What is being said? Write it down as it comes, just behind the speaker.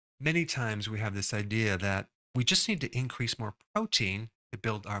Many times we have this idea that we just need to increase more protein to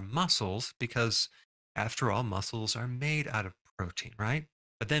build our muscles because, after all, muscles are made out of protein, right?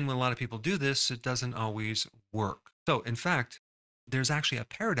 But then when a lot of people do this, it doesn't always work. So, in fact, there's actually a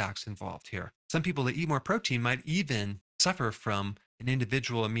paradox involved here. Some people that eat more protein might even suffer from an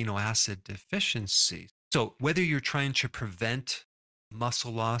individual amino acid deficiency. So, whether you're trying to prevent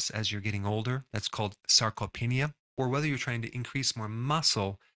muscle loss as you're getting older, that's called sarcopenia, or whether you're trying to increase more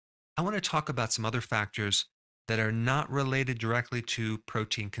muscle, I want to talk about some other factors that are not related directly to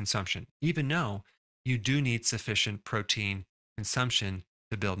protein consumption, even though you do need sufficient protein consumption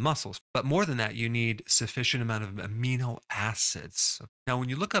to build muscles. But more than that, you need sufficient amount of amino acids. Now, when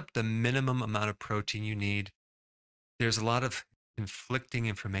you look up the minimum amount of protein you need, there's a lot of conflicting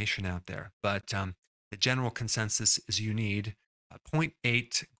information out there, but the general consensus is you need zero point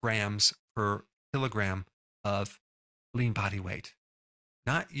 0.8 grams per kilogram of lean body weight,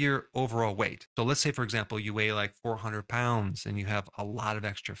 not your overall weight. So let's say, for example, you weigh like 400 pounds and you have a lot of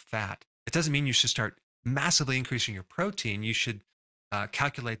extra fat. It doesn't mean you should start massively increasing your protein. You should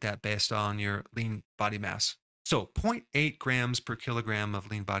calculate that based on your lean body mass. So zero point 0.8 grams per kilogram of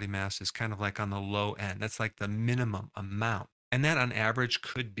lean body mass is kind of like on the low end. That's like the minimum amount. And that on average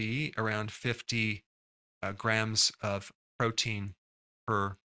could be around 50 grams of protein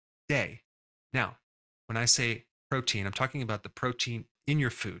per day. Now, when I say protein, I'm talking about the protein in your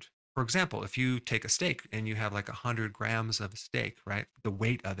food. For example, if you take a steak and you have like 100 grams of steak, right, the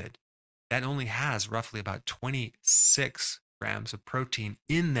weight of it, that only has roughly about 26 grams of protein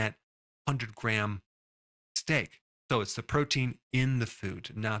in that 100-gram steak. So it's the protein in the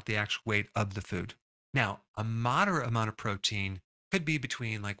food, not the actual weight of the food. Now, a moderate amount of protein could be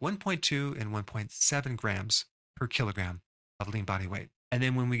between like 1.2 and 1.7 grams per kilogram of lean body weight. And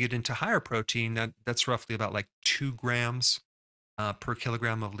then when we get into higher protein, that's roughly about like 2 grams per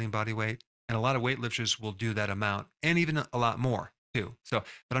kilogram of lean body weight. And a lot of weightlifters will do that amount and even a lot more too. So,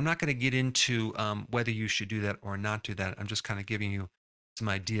 but I'm not going to get into whether you should do that or not do that. I'm just kind of giving you some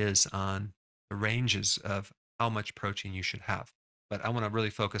ideas on the ranges of how much protein you should have. But I want to really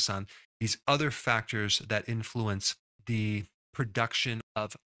focus on these other factors that influence the production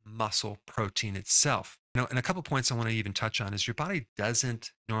of muscle protein itself. And a couple points I want to even touch on is your body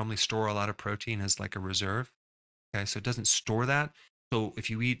doesn't normally store a lot of protein as like a reserve. Okay, so it doesn't store that. So if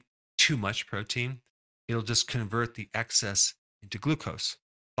you eat too much protein, it'll just convert the excess into glucose.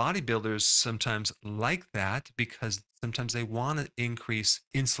 Bodybuilders sometimes like that because sometimes they want to increase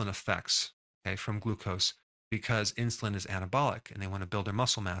insulin effects, okay, from glucose because insulin is anabolic and they want to build their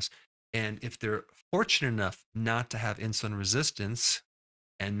muscle mass. And if they're fortunate enough not to have insulin resistance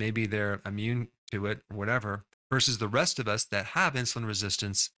and maybe they're immune to it or whatever, versus the rest of us that have insulin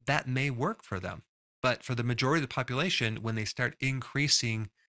resistance, that may work for them. But for the majority of the population, when they start increasing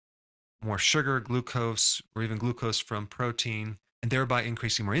more sugar, glucose, or even glucose from protein, and thereby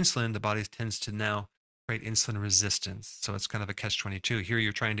increasing more insulin, the body tends to now create insulin resistance. So it's kind of a catch-22. Here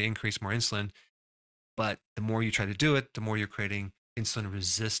you're trying to increase more insulin, but the more you try to do it, the more you're creating insulin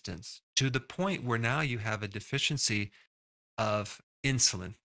resistance to the point where now you have a deficiency of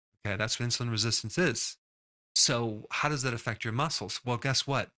insulin. Okay, that's what insulin resistance is. So how does that affect your muscles? Well, guess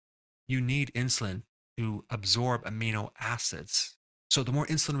what? You need insulin to absorb amino acids. So the more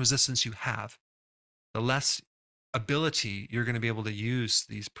insulin resistance you have, the less ability you're going to be able to use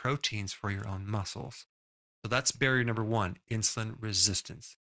these proteins for your own muscles. So that's barrier number one, insulin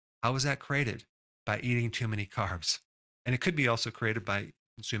resistance. How is that created? By eating too many carbs. And it could be also created by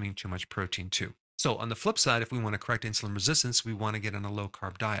consuming too much protein too. So on the flip side, if we want to correct insulin resistance, we want to get on a low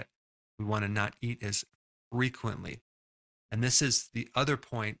carb diet. We want to not eat as frequently. And this is the other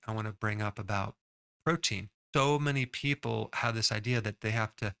point I want to bring up about protein. So many people have this idea that they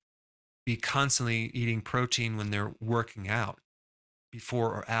have to be constantly eating protein when they're working out, before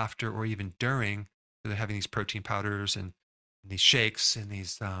or after or even during. So they're having these protein powders and these shakes and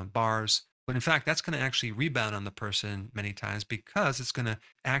these bars. But in fact, that's going to actually rebound on the person many times because it's going to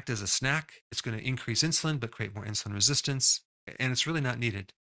act as a snack. It's going to increase insulin, but create more insulin resistance. And it's really not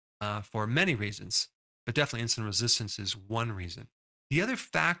needed for many reasons. But definitely insulin resistance is one reason. The other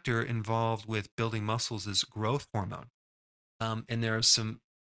factor involved with building muscles is growth hormone. And there are some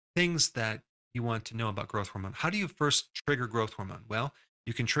things that you want to know about growth hormone. How do you first trigger growth hormone? Well,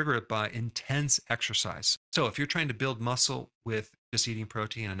 you can trigger it by intense exercise. So if you're trying to build muscle with just eating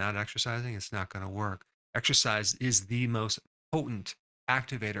protein and not exercising, it's not going to work. Exercise is the most potent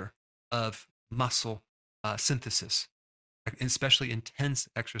activator of muscle synthesis, especially intense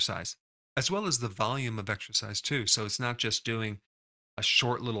exercise, as well as the volume of exercise too. So it's not just doing a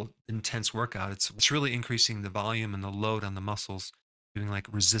short little intense workout. It's really increasing the volume and the load on the muscles doing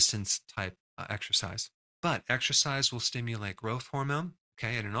like resistance type exercise. But exercise will stimulate growth hormone,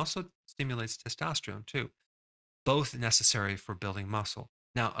 okay, and it also stimulates testosterone too, both necessary for building muscle.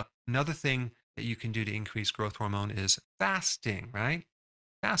 Now, another thing that you can do to increase growth hormone is fasting, right?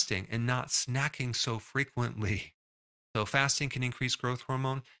 Fasting and not snacking so frequently. So, fasting can increase growth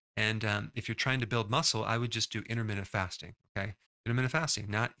hormone. And if you're trying to build muscle, I would just do intermittent fasting, okay? Intermittent fasting,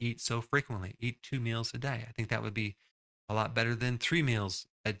 not eat so frequently, eat 2 meals a day. I think that would be a lot better than 3 meals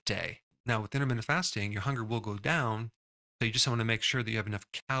a day. Now, with intermittent fasting, your hunger will go down. So, you just want to make sure that you have enough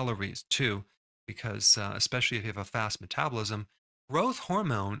calories too, because especially if you have a fast metabolism, growth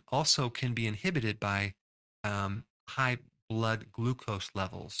hormone also can be inhibited by high blood glucose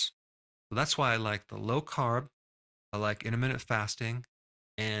levels. So that's why I like the low carb, I like intermittent fasting,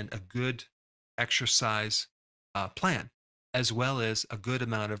 and a good exercise plan, as well as a good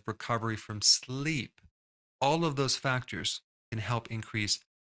amount of recovery from sleep. All of those factors can help increase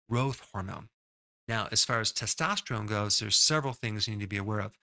growth hormone. Now, as far as testosterone goes, there's several things you need to be aware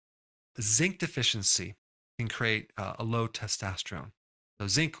of. Zinc deficiency can create a low testosterone. So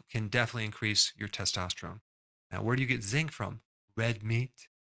zinc can definitely increase your testosterone. Now, where do you get zinc from? Red meat,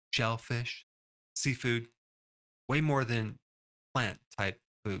 shellfish, seafood, way more than plant type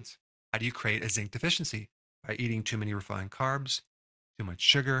foods. How do you create a zinc deficiency? By eating too many refined carbs, too much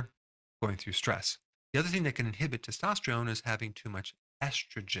sugar, going through stress. The other thing that can inhibit testosterone is having too much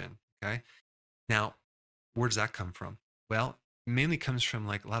estrogen. Okay. Now, where does that come from? Well, it mainly comes from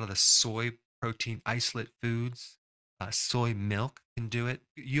like a lot of the soy protein isolate foods. Soy milk can do it.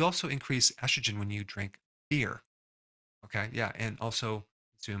 You also increase estrogen when you drink beer. Okay. Yeah. And also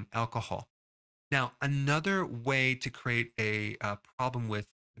consume alcohol. Now, another way to create a problem with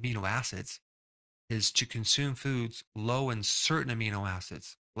amino acids is to consume foods low in certain amino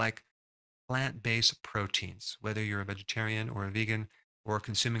acids, like plant-based proteins, whether you're a vegetarian or a vegan or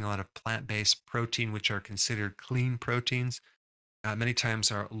consuming a lot of plant-based protein, which are considered clean proteins, many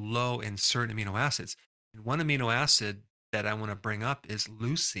times are low in certain amino acids. And one amino acid that I want to bring up is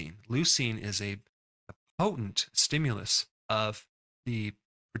leucine. Leucine is a potent stimulus of the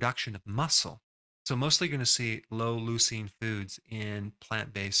production of muscle. So mostly you're going to see low leucine foods in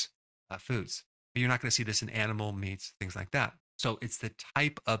plant-based foods. But you're not going to see this in animal meats, things like that. So it's the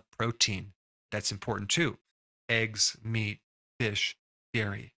type of protein that's important too. Eggs, meat, fish,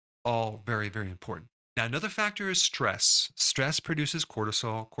 dairy, all very, very important. Now, another factor is stress. Stress produces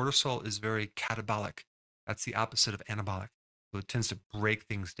cortisol. Cortisol is very catabolic. That's the opposite of anabolic. So it tends to break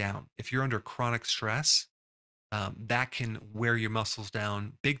things down. If you're under chronic stress, that can wear your muscles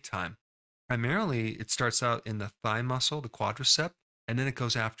down big time. Primarily, it starts out in the thigh muscle, the quadricep, and then it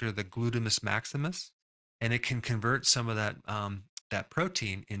goes after the glutamus maximus, and it can convert some of that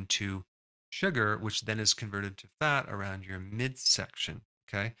protein into sugar, which then is converted to fat around your midsection.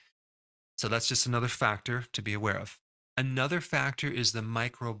 Okay, so that's just another factor to be aware of. Another factor is the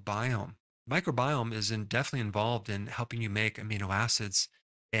microbiome. Microbiome is definitely involved in helping you make amino acids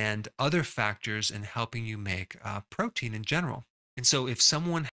and other factors in helping you make protein in general. And so, if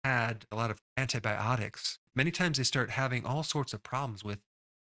someone had a lot of antibiotics, many times they start having all sorts of problems with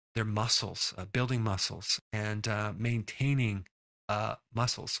their muscles, building muscles, and maintaining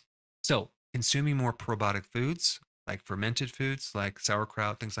muscles. So, consuming more probiotic foods, like fermented foods, like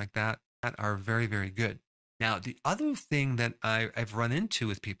sauerkraut, things like that are very, very good. Now, the other thing that I've run into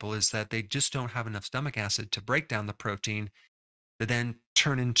with people is that they just don't have enough stomach acid to break down the protein that then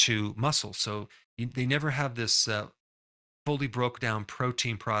turn into muscle. So they never have this fully broke down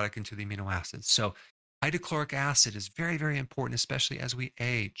protein product into the amino acids. So hydrochloric acid is very, very important, especially as we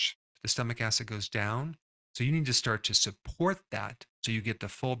age. The stomach acid goes down. So you need to start to support that so you get the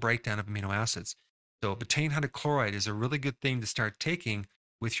full breakdown of amino acids. So betaine hydrochloride is a really good thing to start taking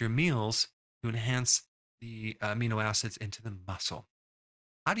with your meals to enhance the amino acids into the muscle.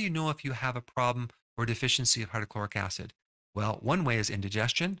 How do you know if you have a problem or deficiency of hydrochloric acid? Well, one way is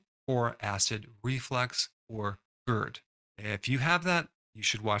indigestion or acid reflux or GERD. If you have that, you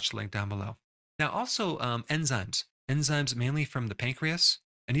should watch the link down below. Now, also enzymes. Enzymes mainly from the pancreas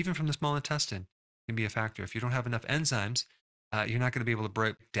and even from the small intestine can be a factor. If you don't have enough enzymes, you're not going to be able to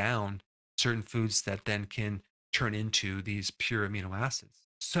break down certain foods that then can turn into these pure amino acids.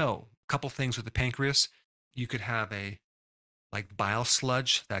 So, a couple things with the pancreas. You could have a like bile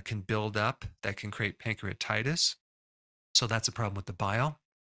sludge that can build up that can create pancreatitis. So that's a problem with the bile.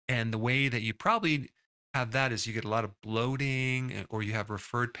 And the way that you probably have that is you get a lot of bloating or you have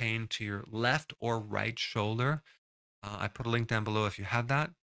referred pain to your left or right shoulder. I put a link down below if you have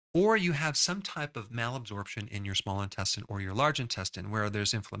that. Or you have some type of malabsorption in your small intestine or your large intestine where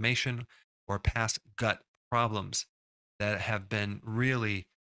there's inflammation or past gut problems that have been really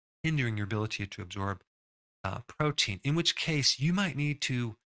hindering your ability to absorb protein, in which case you might need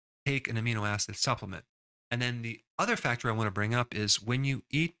to take an amino acid supplement. And then the other factor I want to bring up is when you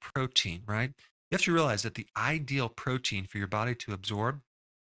eat protein, right? You have to realize that the ideal protein for your body to absorb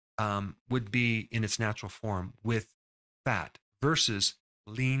would be in its natural form with fat versus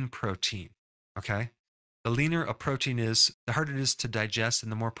lean protein. Okay. The leaner a protein is, the harder it is to digest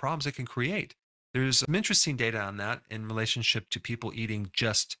and the more problems it can create. There's some interesting data on that in relationship to people eating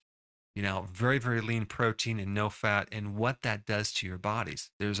just, very, very lean protein and no fat and what that does to your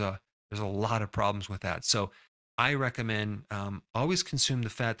bodies. There's a lot of problems with that. So I recommend always consume the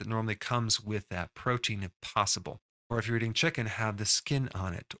fat that normally comes with that protein if possible. Or if you're eating chicken, have the skin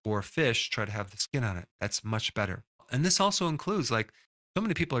on it. Or fish, try to have the skin on it. That's much better. And this also includes, like, so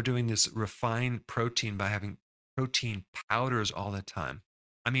many people are doing this refined protein by having protein powders all the time.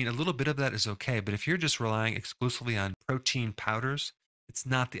 I mean, a little bit of that is okay, but if you're just relying exclusively on protein powders, it's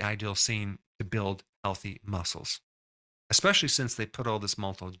not the ideal scene to build healthy muscles, especially since they put all this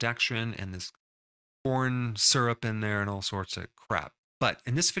maltodextrin and this corn syrup in there and all sorts of crap. But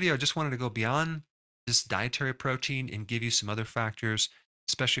in this video, I just wanted to go beyond just dietary protein and give you some other factors,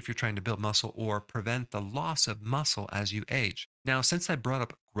 especially if you're trying to build muscle or prevent the loss of muscle as you age. Now, since I brought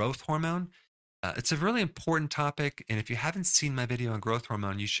up growth hormone, it's a really important topic. And if you haven't seen my video on growth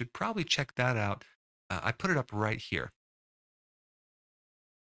hormone, you should probably check that out. I put it up right here.